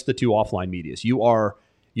just the 2 offline medias. You are,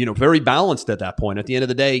 very balanced at that point. At the end of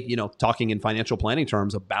the day, talking in financial planning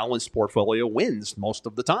terms, a balanced portfolio wins most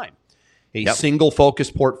of the time. A single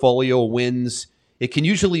focused portfolio wins. It can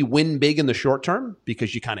usually win big in the short term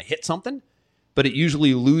because you kind of hit something, but it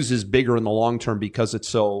usually loses bigger in the long term because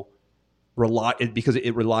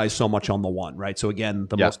it relies so much on the one, right? So again,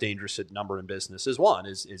 the most dangerous number in business is one,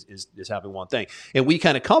 is having one thing. And we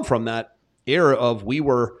kind of come from that era of we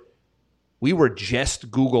were just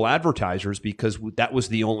Google advertisers because that was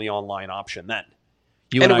the only online option then.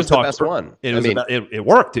 And it was the best one. It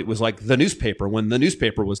worked. It was like the newspaper when the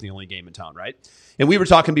newspaper was the only game in town, right? And we were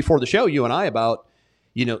talking before the show, you and I, about,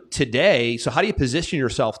 today. So how do you position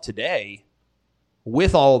yourself today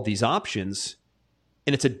with all of these options?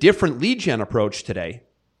 And it's a different lead gen approach today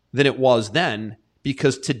than it was then,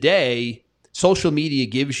 because today social media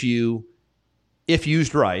gives you, if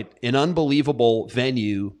used right, an unbelievable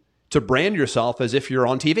venue to brand yourself as if you're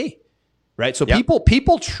on TV, right? So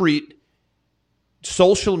people treat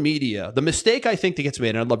social media, the mistake I think that gets made,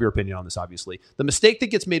 and I'd love your opinion on this, obviously, the mistake that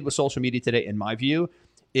gets made with social media today, in my view,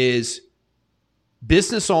 is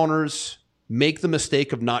business owners make the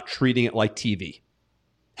mistake of not treating it like TV.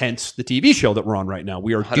 Hence the TV show that we're on right now.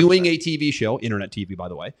 We are 100%. Doing a TV show, internet TV, by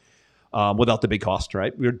the way, without the big cost,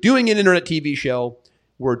 right? We're doing an internet TV show.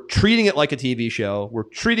 We're treating it like a TV show. We're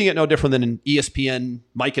treating it no different than an ESPN,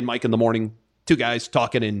 Mike and Mike in the morning, two guys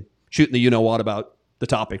talking and shooting the you-know-what about the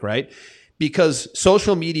topic, right? Because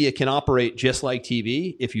social media can operate just like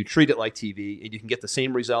TV if you treat it like TV, and you can get the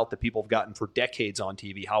same result that people have gotten for decades on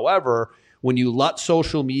TV. However, when you let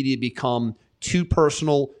social media become too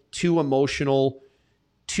personal, too emotional,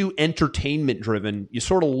 too entertainment-driven, you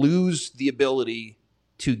sort of lose the ability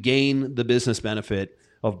to gain the business benefit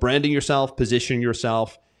of branding yourself, positioning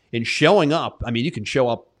yourself, and showing up. I mean, you can show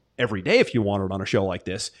up every day if you wanted on a show like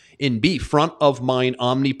this and be front of mind,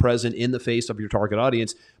 omnipresent in the face of your target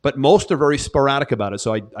audience. But most are very sporadic about it.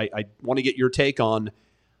 So I want to get your take on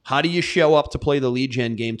how do you show up to play the lead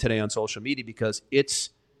gen game today on social media, because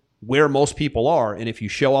it's where most people are. And if you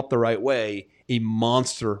show up the right way, a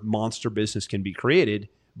monster business can be created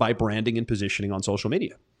by branding and positioning on social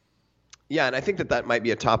media. Yeah, and I think that might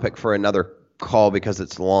be a topic for another call because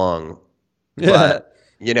it's long. But,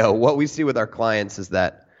 what we see with our clients is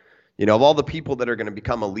that, of all the people that are going to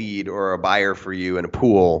become a lead or a buyer for you in a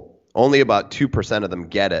pool, only about 2% of them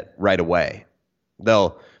get it right away.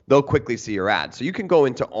 They'll quickly see your ad. So you can go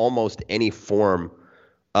into almost any form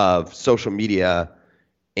of social media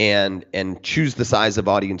and choose the size of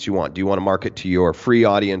audience you want. Do you want to market to your free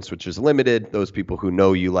audience, which is limited, those people who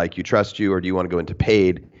know you, like you, trust you, or do you want to go into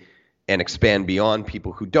paid and expand beyond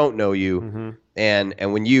people who don't know you? Mm-hmm.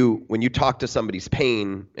 And when you talk to somebody's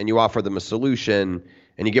pain and you offer them a solution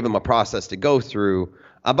and you give them a process to go through,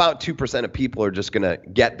 about 2% of people are just going to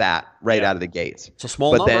get that right out of the gates. It's a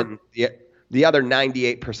small number. But then the other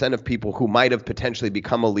 98% of people who might have potentially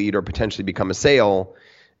become a lead or potentially become a sale,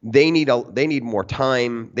 they need more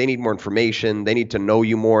time, they need more information, they need to know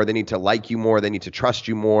you more, they need to like you more, they need to trust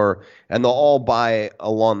you more, and they'll all buy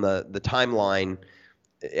along the timeline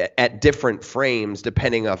at different frames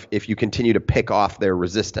depending on if you continue to pick off their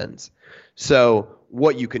resistance. So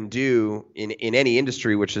what you can do in any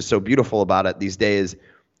industry, which is so beautiful about it these days,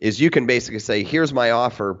 is you can basically say, here's my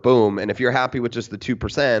offer, boom, and if you're happy with just the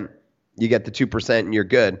 2%, you get the 2% and you're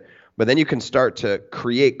good. But then you can start to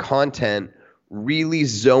create content really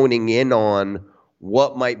zoning in on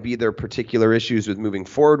what might be their particular issues with moving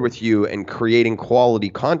forward with you and creating quality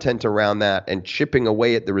content around that and chipping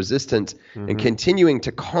away at the resistance and continuing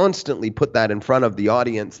to constantly put that in front of the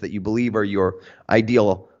audience that you believe are your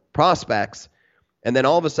ideal prospects. And then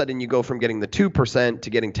all of a sudden you go from getting the 2% to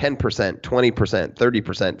getting 10%, 20%,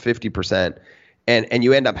 30%, 50%. And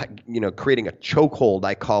you end up, creating a chokehold,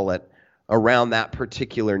 I call it, around that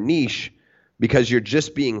particular niche, because you're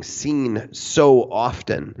just being seen so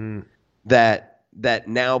often that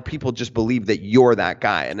now people just believe that you're that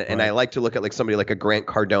guy. And I like to look at like somebody like a Grant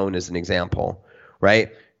Cardone as an example,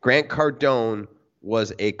 right? Grant Cardone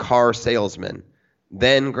was a car salesman.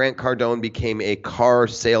 Then Grant Cardone became a car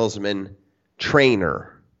salesman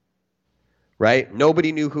trainer, right?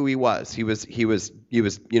 Nobody knew who he was. He was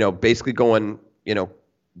basically going,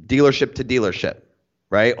 dealership to dealership,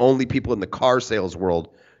 right? Only people in the car sales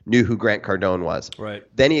world knew who Grant Cardone was. Right.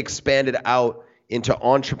 Then he expanded out into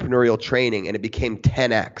entrepreneurial training, and it became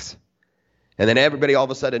 10x. And then everybody all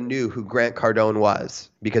of a sudden knew who Grant Cardone was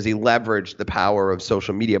because he leveraged the power of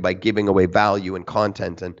social media by giving away value and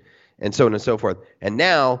content and so on and so forth. And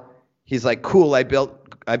now he's like, cool, I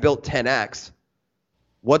built 10x.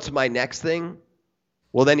 What's my next thing?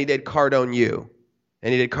 Well, then he did Cardone U.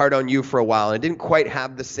 And he did Cardone U for a while. And it didn't quite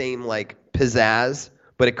have the same like pizzazz,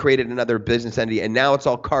 but it created another business entity. And now it's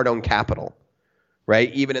all Cardone Capital,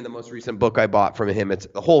 right? Even in the most recent book I bought from him,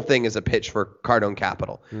 the whole thing is a pitch for Cardone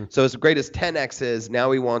Capital. So as great as 10x is,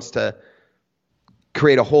 now he wants to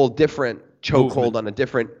create a whole different chokehold on a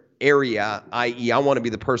different area, i.e. I want to be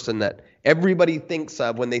the person that everybody thinks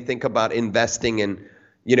of when they think about investing in,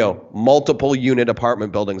 multiple unit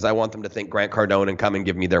apartment buildings. I want them to think Grant Cardone and come and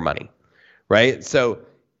give me their money, right? So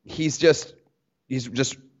he's just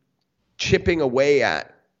chipping away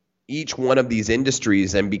at each one of these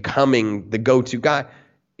industries and becoming the go-to guy,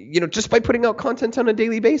 just by putting out content on a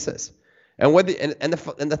daily basis. And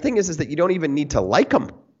the thing is that you don't even need to like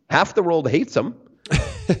them. Half the world hates them.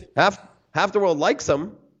 half the world likes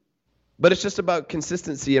them, but it's just about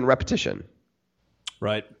consistency and repetition.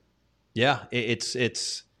 Right. Yeah.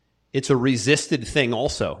 It's a resisted thing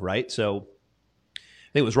also, right? So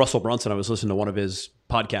I think it was Russell Brunson. I was listening to one of his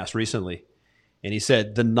podcasts recently, And he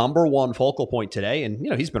said the number one focal point today, and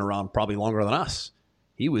he's been around probably longer than us.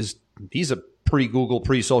 He's a pre-Google,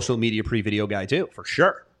 pre-social media, pre-video guy too, for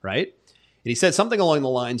sure, right? And he said something along the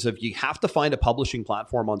lines of, you have to find a publishing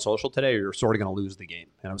platform on social today or you're sort of going to lose the game.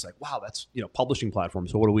 And I was like, wow, that's, publishing platform.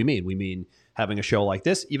 So what do we mean? We mean having a show like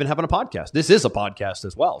this, even having a podcast. This is a podcast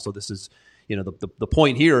as well. So this is, the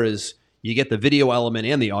point here is you get the video element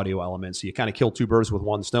and the audio element. So you kind of kill two birds with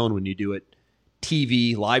one stone when you do it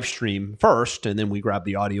TV live stream first, and then we grab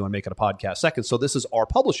the audio and make it a podcast second. So this is our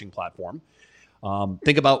publishing platform.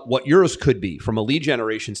 Think about what yours could be from a lead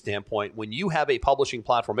generation standpoint. When you have a publishing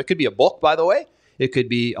platform, it could be a book, by the way. It could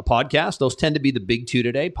be a podcast. Those tend to be the big two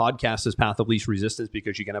today. Podcast is path of least resistance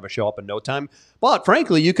because you can have a show up in no time. But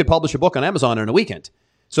frankly, you could publish a book on Amazon in a weekend.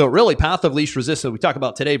 So really, path of least resistance, we talk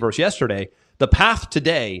about today versus yesterday. The path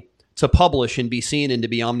today to publish and be seen and to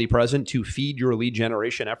be omnipresent to feed your lead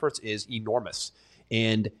generation efforts is enormous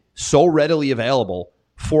and so readily available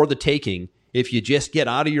for the taking. If you just get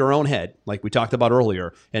out of your own head, like we talked about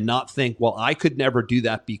earlier, and not think, well, I could never do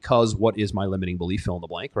that because what is my limiting belief, fill in the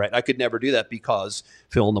blank, right? I could never do that because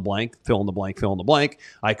fill in the blank, fill in the blank, fill in the blank.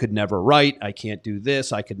 I could never write. I can't do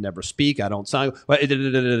this. I could never speak. I don't sound, right?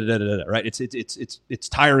 It's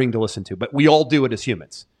tiring to listen to, but we all do it as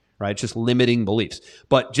humans, right? It's just limiting beliefs.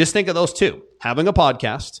 But just think of those two, having a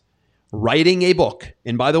podcast, writing a book.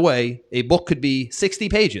 And by the way, a book could be 60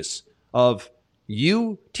 pages of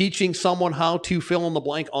you teaching someone how to fill in the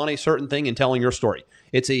blank on a certain thing and telling your story.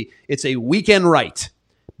 It's a weekend write.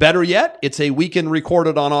 Better yet, it's a weekend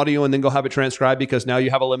recorded on audio and then go have it transcribed because now you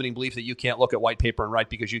have a limiting belief that you can't look at white paper and write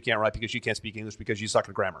because you can't speak English because you suck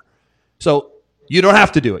at grammar. So you don't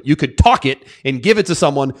have to do it. You could talk it and give it to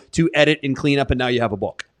someone to edit and clean up, and now you have a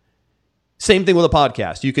book. Same thing with a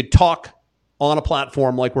podcast. You could talk on a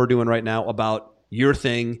platform like we're doing right now about your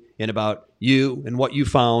thing and about you and what you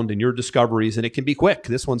found and your discoveries, and it can be quick.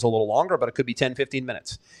 This one's a little longer, but it could be 10, 15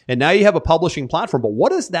 minutes. And now you have a publishing platform. But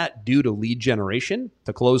what does that do to lead generation?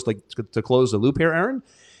 To close the loop here, Aaron,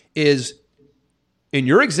 is in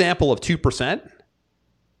your example of 2%,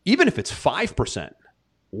 even if it's 5%,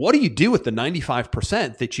 what do you do with the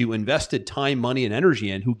 95% that you invested time, money, and energy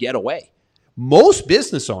in who get away? Most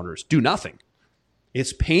business owners do nothing.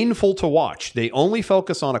 It's painful to watch. They only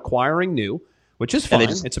focus on acquiring new, which is fine. And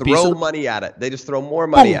they just it's throw money at it. They just throw more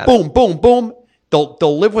money at it. Boom, boom, boom.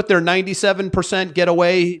 They'll live with their 97%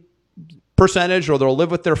 getaway percentage, or they'll live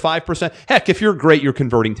with their 5%. Heck, if you're great, you're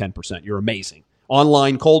converting 10%. You're amazing.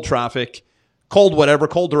 Online, cold traffic, cold whatever,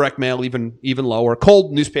 cold direct mail, even lower,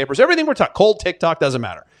 cold newspapers, everything we're talking, cold TikTok, doesn't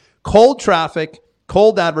matter. Cold traffic,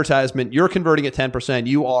 cold advertisement, you're converting at 10%.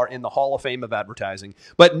 You are in the Hall of Fame of advertising.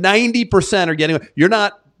 But 90% are getting, you're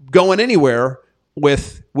not going anywhere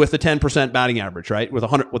with a 10% batting average, right? With a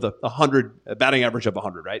 100 batting average of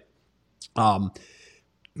 100, right?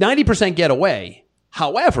 90% get away.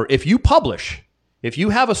 However, if you publish, if you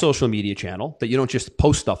have a social media channel that you don't just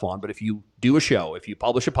post stuff on, but if you do a show, if you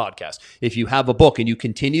publish a podcast, if you have a book and you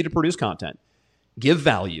continue to produce content, give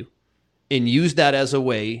value, and use that as a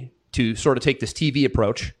way to sort of take this TV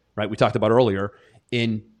approach, right? We talked about earlier,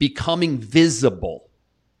 in becoming visible.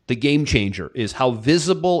 The game changer is how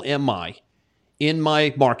visible am I in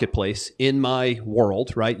my marketplace, in my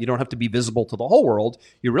world, right? You don't have to be visible to the whole world.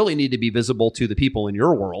 You really need to be visible to the people in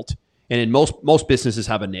your world. And in most businesses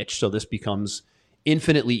have a niche, so this becomes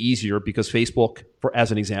infinitely easier because Facebook,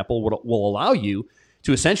 as an example, will allow you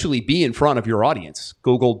to essentially be in front of your audience.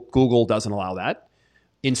 Google doesn't allow that.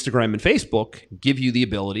 Instagram and Facebook give you the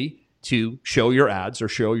ability to show your ads or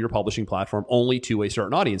show your publishing platform only to a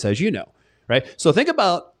certain audience, as you know, right? So think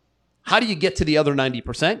about, how do you get to the other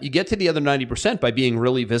 90%? You get to the other 90% by being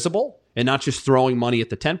really visible and not just throwing money at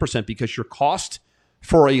the 10%, because your cost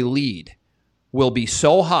for a lead will be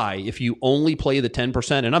so high if you only play the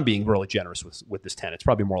 10%. And I'm being really generous with this 10. It's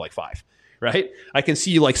probably more like 5, right? I can see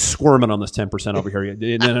you like squirming on this 10% over here.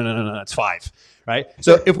 No, that's 5, right?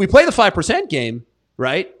 So if we play the 5% game,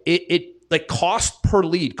 right, it like cost per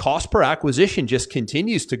lead, cost per acquisition just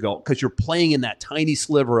continues to go, because you're playing in that tiny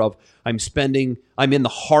sliver of I'm in the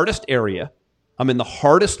hardest area, I'm in the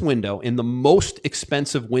hardest window, in the most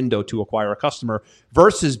expensive window to acquire a customer,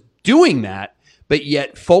 versus doing that, but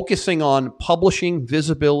yet focusing on publishing,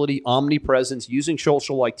 visibility, omnipresence, using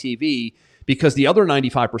social like TV, because the other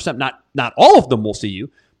 95%, not all of them will see you,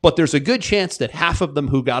 but there's a good chance that half of them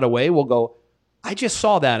who got away will go, I just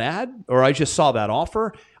saw that ad, or I just saw that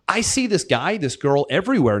offer. I see this guy, this girl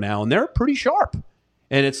everywhere now, and they're pretty sharp.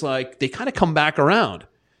 And it's like they kind of come back around.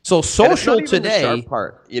 So social today, the sharp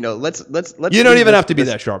part. Let's. You don't even have to be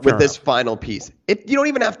that sharp with this final piece. You don't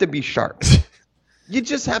even have to be sharp. You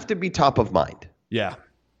just have to be top of mind. Yeah.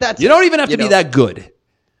 You don't even have to be that good.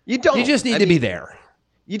 You don't. You just need to be there.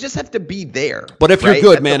 You just have to be there. But if you're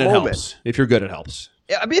good, man, it helps. If you're good, it helps.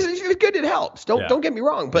 I mean, if you're good, it helps. Don't get me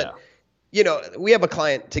wrong. But, we have a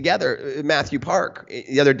client together, Matthew Park.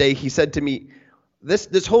 The other day, he said to me,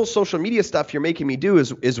 this whole social media stuff you're making me do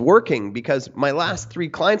is working, because my last 3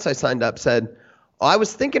 clients I signed up said, I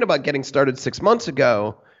was thinking about getting started 6 months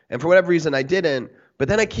ago, and for whatever reason I didn't. But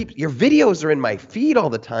then your videos are in my feed all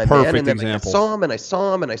the time, Perfect man. And then example. I saw him and I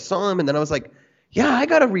saw him and I saw him, and then I was like, yeah, I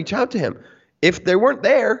got to reach out to him. If they weren't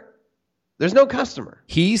there, there's no customer.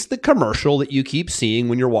 He's the commercial that you keep seeing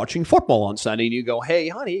when you're watching football on Sunday, and you go, hey,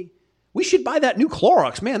 honey, we should buy that new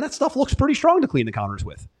Clorox. Man, that stuff looks pretty strong to clean the counters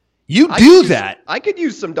with. I could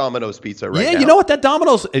use some Domino's pizza right now. Yeah, you know what? That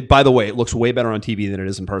Domino's, by the way, it looks way better on TV than it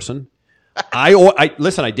is in person.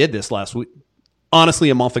 Listen, I did this last week, honestly,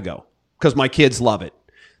 a month ago, because my kids love it.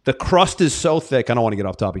 The crust is so thick. I don't want to get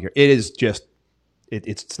off topic here. It is just,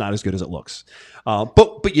 it's not as good as it looks.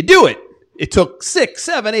 But you do it. It took 6,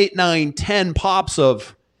 7, 8, 9, 10 pops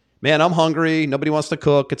of, man, I'm hungry. Nobody wants to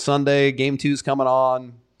cook. It's Sunday. Game 2's coming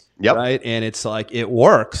on. Yep. Right? And it's like, it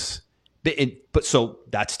works. But so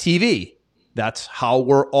that's TV. That's how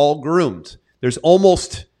we're all groomed. There's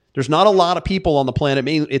not a lot of people on the planet.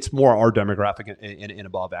 Maybe it's more our demographic and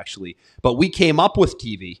above, actually. But we came up with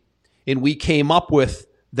TV, and we came up with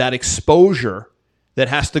that exposure that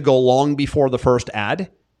has to go long before the first ad.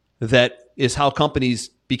 That is how companies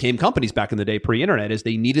became companies back in the day, pre-internet, is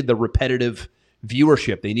they needed the repetitive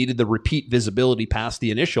viewership. They needed the repeat visibility past the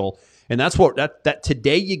initial. And that's what that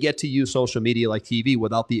today you get to use social media like TV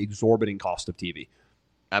without the exorbitant cost of TV.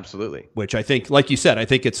 Absolutely. Which I think, like you said, I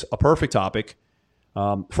think it's a perfect topic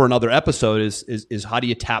for another episode is how do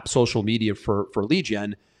you tap social media for lead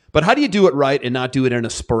gen? But how do you do it right and not do it in a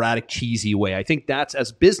sporadic, cheesy way? I think that's,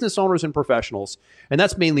 as business owners and professionals, and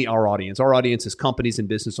that's mainly our audience. Our audience is companies and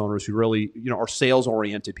business owners who really, are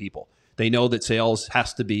sales-oriented people. They know that sales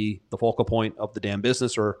has to be the focal point of the damn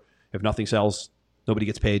business, or if nothing sells, nobody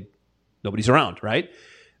gets paid, nobody's around, right?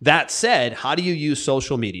 That said, how do you use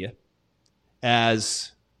social media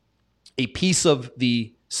as a piece of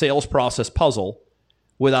the sales process puzzle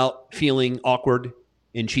without feeling awkward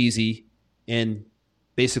and cheesy and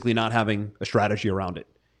basically not having a strategy around it?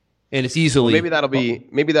 And it's easily... Maybe that'll be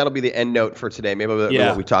the end note for today. Maybe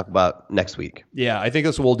what we talk about next week. Yeah, I think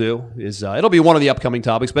that's what we'll do. Is it'll be one of the upcoming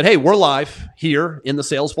topics. But hey, we're live here in the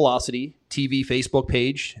Sales Velocity TV Facebook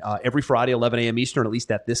page every Friday, 11 a.m. Eastern, at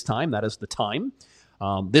least at this time. That is the time.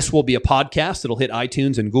 This will be a podcast. It'll hit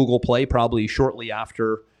iTunes and Google Play probably shortly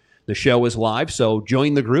after the show is live. So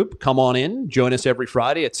join the group. Come on in. Join us every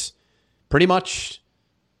Friday. It's pretty much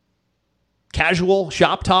casual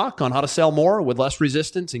shop talk on how to sell more with less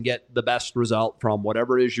resistance and get the best result from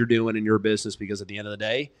whatever it is you're doing in your business. Because at the end of the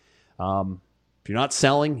day, if you're not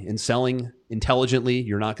selling and selling intelligently,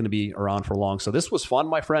 you're not going to be around for long. So this was fun,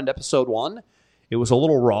 my friend. Episode 1. It was a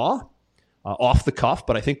little raw, off the cuff,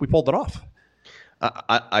 but I think we pulled it off.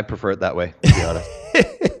 I prefer it that way, to be honest.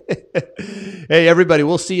 Hey, everybody,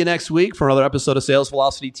 we'll see you next week for another episode of Sales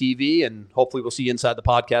Velocity TV, and hopefully we'll see you inside the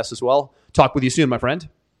podcast as well. Talk with you soon, my friend.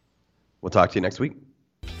 We'll talk to you next week.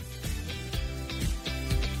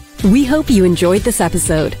 We hope you enjoyed this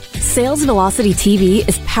episode. Sales Velocity TV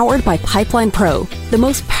is powered by Pipeline Pro, the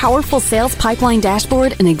most powerful sales pipeline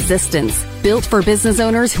dashboard in existence. Built for business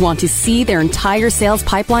owners who want to see their entire sales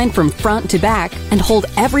pipeline from front to back and hold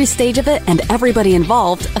every stage of it and everybody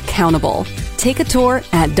involved accountable. Take a tour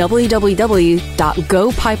at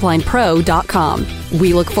www.gopipelinepro.com.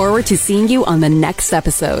 We look forward to seeing you on the next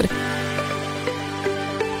episode.